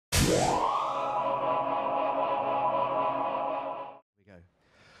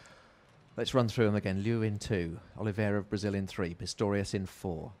Let's run through them again. Liu in 2, Oliveira of Brazil in 3, Pistorius in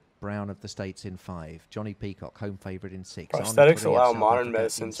 4, Brown of the States in 5, Johnny Peacock, home favourite in 6. Prosthetics allow modern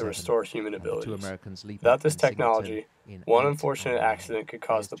medicine to restore human abilities. Without this technology, one unfortunate accident could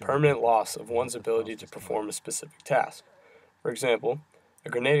cause the permanent loss of one's ability to perform a specific task. For example, a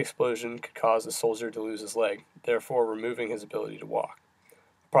grenade explosion could cause a soldier to lose his leg, therefore removing his ability to walk.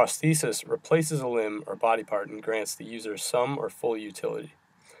 A prosthesis replaces a limb or body part and grants the user some or full utility.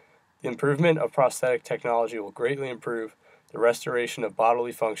 The improvement of prosthetic technology will greatly improve the restoration of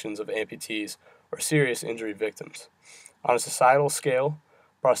bodily functions of amputees or serious injury victims. On a societal scale,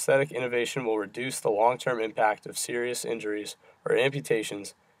 prosthetic innovation will reduce the long-term impact of serious injuries or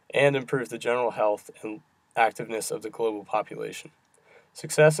amputations and improve the general health and activeness of the global population.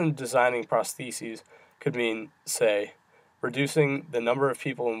 Success in designing prostheses could mean, say, reducing the number of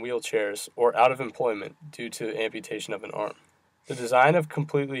people in wheelchairs or out of employment due to amputation of an arm. The design of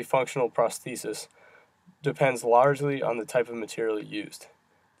completely functional prosthesis depends largely on the type of material used.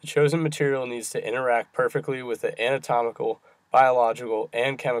 The chosen material needs to interact perfectly with the anatomical, biological,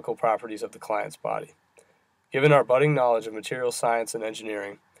 and chemical properties of the client's body. Given our budding knowledge of material science and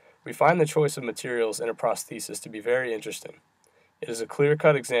engineering, we find the choice of materials in a prosthesis to be very interesting. It is a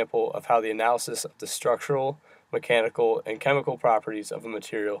clear-cut example of how the analysis of the structural, mechanical, and chemical properties of a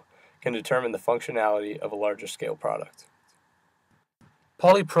material can determine the functionality of a larger-scale product.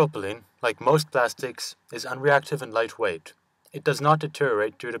 Polypropylene, like most plastics, is unreactive and lightweight. It does not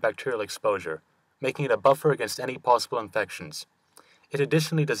deteriorate due to bacterial exposure, making it a buffer against any possible infections. It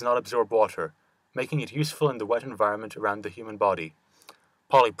additionally does not absorb water, making it useful in the wet environment around the human body.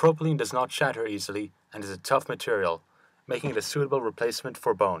 Polypropylene does not shatter easily and is a tough material, making it a suitable replacement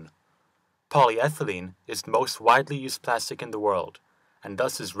for bone. Polyethylene is the most widely used plastic in the world, and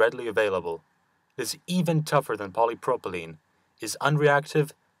thus is readily available. It is even tougher than polypropylene, is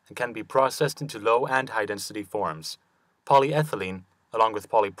unreactive, and can be processed into low and high-density forms. Polyethylene, along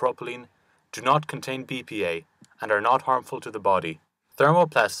with polypropylene, do not contain BPA and are not harmful to the body.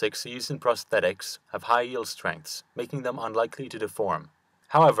 Thermoplastics used in prosthetics have high yield strengths, making them unlikely to deform.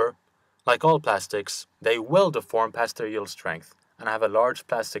 However, like all plastics, they will deform past their yield strength and have a large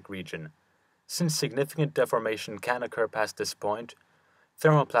plastic region. Since significant deformation can occur past this point,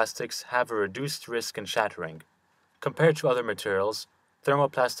 thermoplastics have a reduced risk in shattering. Compared to other materials,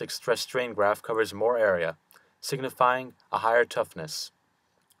 thermoplastic stress-strain graph covers more area, signifying a higher toughness.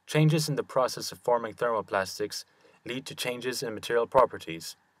 Changes in the process of forming thermoplastics lead to changes in material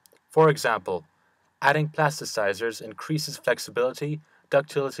properties. For example, adding plasticizers increases flexibility,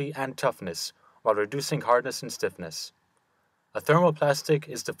 ductility, and toughness, while reducing hardness and stiffness. A thermoplastic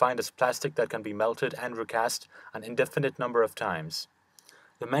is defined as plastic that can be melted and recast an indefinite number of times.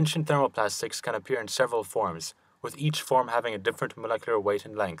 The mentioned thermoplastics can appear in several forms, with each form having a different molecular weight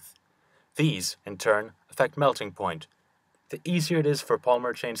and length. These, in turn, affect melting point. The easier it is for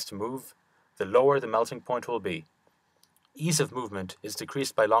polymer chains to move, the lower the melting point will be. Ease of movement is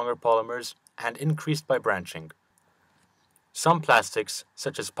decreased by longer polymers and increased by branching. Some plastics,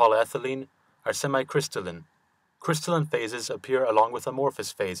 such as polyethylene, are semicrystalline. Crystalline phases appear along with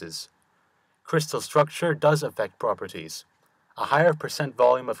amorphous phases. Crystal structure does affect properties. A higher percent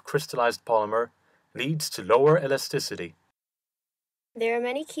volume of crystallized polymer leads to lower elasticity. There are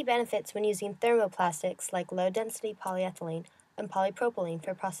many key benefits when using thermoplastics like low-density polyethylene and polypropylene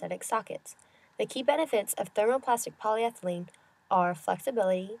for prosthetic sockets. The key benefits of thermoplastic polyethylene are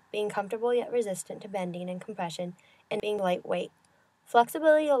flexibility, being comfortable yet resistant to bending and compression, and being lightweight.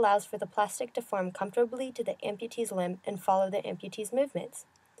 Flexibility allows for the plastic to form comfortably to the amputee's limb and follow the amputee's movements.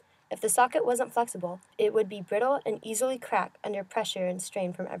 If the socket wasn't flexible, it would be brittle and easily crack under pressure and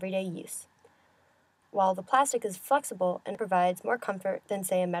strain from everyday use, while the plastic is flexible and provides more comfort than,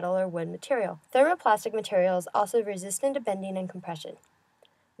 say, a metal or wood material. Thermoplastic material is also resistant to bending and compression.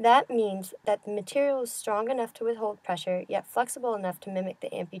 That means that the material is strong enough to withhold pressure, yet flexible enough to mimic the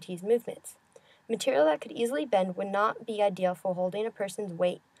amputee's movements. Material that could easily bend would not be ideal for holding a person's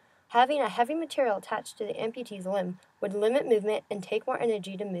weight. Having a heavy material attached to the amputee's limb would limit movement and take more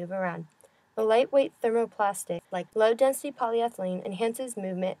energy to move around. The lightweight thermoplastic, like low-density polyethylene, enhances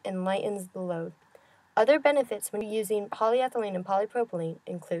movement and lightens the load. Other benefits when using polyethylene and polypropylene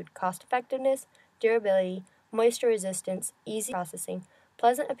include cost-effectiveness, durability, moisture resistance, easy processing,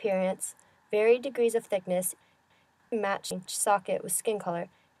 pleasant appearance, varied degrees of thickness, matching socket with skin color,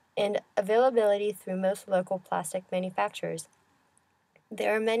 and availability through most local plastic manufacturers.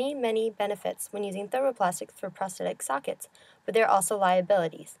 There are many benefits when using thermoplastics for prosthetic sockets, but there are also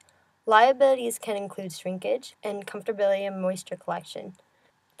liabilities. Liabilities can include shrinkage and comfortability and moisture collection.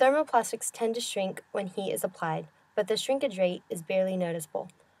 Thermoplastics tend to shrink when heat is applied, but the shrinkage rate is barely noticeable.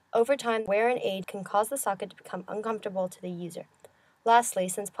 Over time, wear and age can cause the socket to become uncomfortable to the user. Lastly,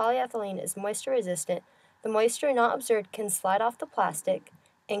 since polyethylene is moisture resistant, the moisture not absorbed can slide off the plastic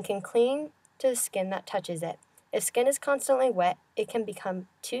and can cling to the skin that touches it. If skin is constantly wet, it can become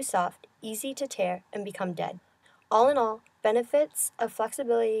too soft, easy to tear, and become dead. All in all, benefits of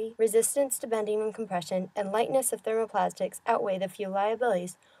flexibility, resistance to bending and compression, and lightness of thermoplastics outweigh the few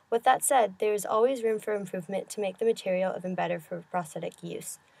liabilities. With that said, there is always room for improvement to make the material even better for prosthetic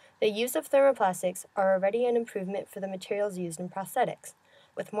use. The use of thermoplastics are already an improvement for the materials used in prosthetics.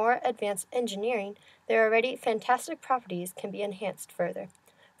 With more advanced engineering, their already fantastic properties can be enhanced further.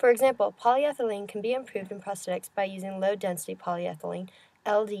 For example, polyethylene can be improved in prosthetics by using low-density polyethylene,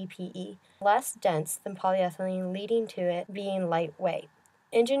 LDPE, less dense than polyethylene, leading to it being lightweight.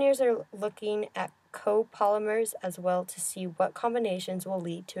 Engineers are looking at copolymers as well to see what combinations will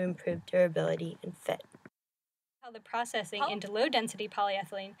lead to improved durability and fit. How the processing into low-density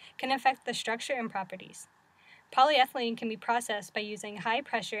polyethylene can affect the structure and properties. Polyethylene can be processed by using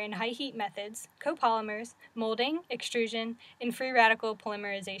high-pressure and high-heat methods, copolymers, molding, extrusion, and free radical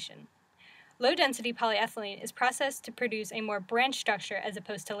polymerization. Low-density polyethylene is processed to produce a more branched structure as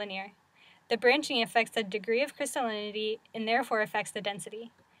opposed to linear. The branching affects the degree of crystallinity and therefore affects the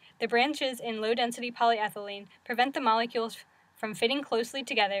density. The branches in low-density polyethylene prevent the molecules from fitting closely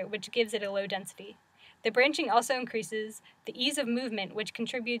together, which gives it a low density. The branching also increases the ease of movement, which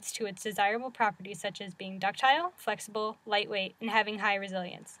contributes to its desirable properties such as being ductile, flexible, lightweight, and having high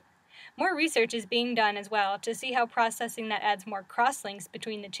resilience. More research is being done as well to see how processing that adds more cross-links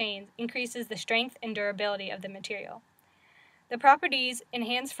between the chains increases the strength and durability of the material. The properties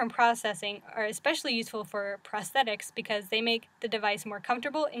enhanced from processing are especially useful for prosthetics because they make the device more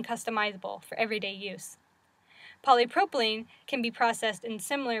comfortable and customizable for everyday use. Polypropylene can be processed in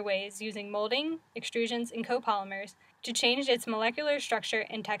similar ways using molding, extrusions, and copolymers to change its molecular structure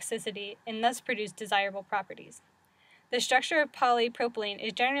and toxicity and thus produce desirable properties. The structure of polypropylene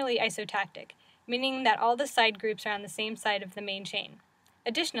is generally isotactic, meaning that all the side groups are on the same side of the main chain.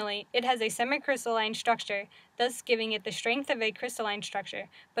 Additionally, it has a semicrystalline structure, thus giving it the strength of a crystalline structure,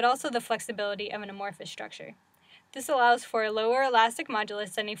 but also the flexibility of an amorphous structure. This allows for a lower elastic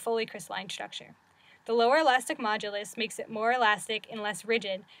modulus than a fully crystalline structure. The lower elastic modulus makes it more elastic and less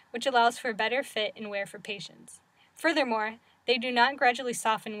rigid, which allows for better fit and wear for patients. Furthermore, they do not gradually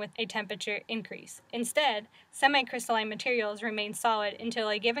soften with a temperature increase. Instead, semicrystalline materials remain solid until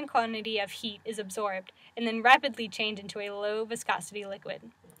a given quantity of heat is absorbed, and then rapidly change into a low viscosity liquid.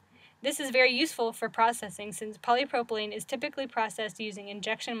 This is very useful for processing since polypropylene is typically processed using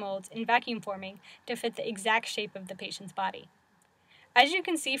injection molds and vacuum forming to fit the exact shape of the patient's body. As you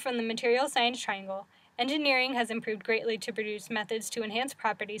can see from the material science triangle, engineering has improved greatly to produce methods to enhance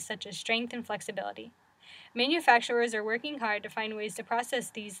properties such as strength and flexibility. Manufacturers are working hard to find ways to process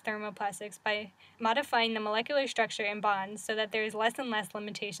these thermoplastics by modifying the molecular structure and bonds so that there is less and less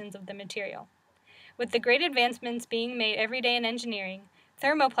limitations of the material. With the great advancements being made every day in engineering,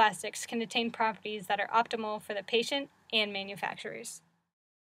 thermoplastics can attain properties that are optimal for the patient and manufacturers.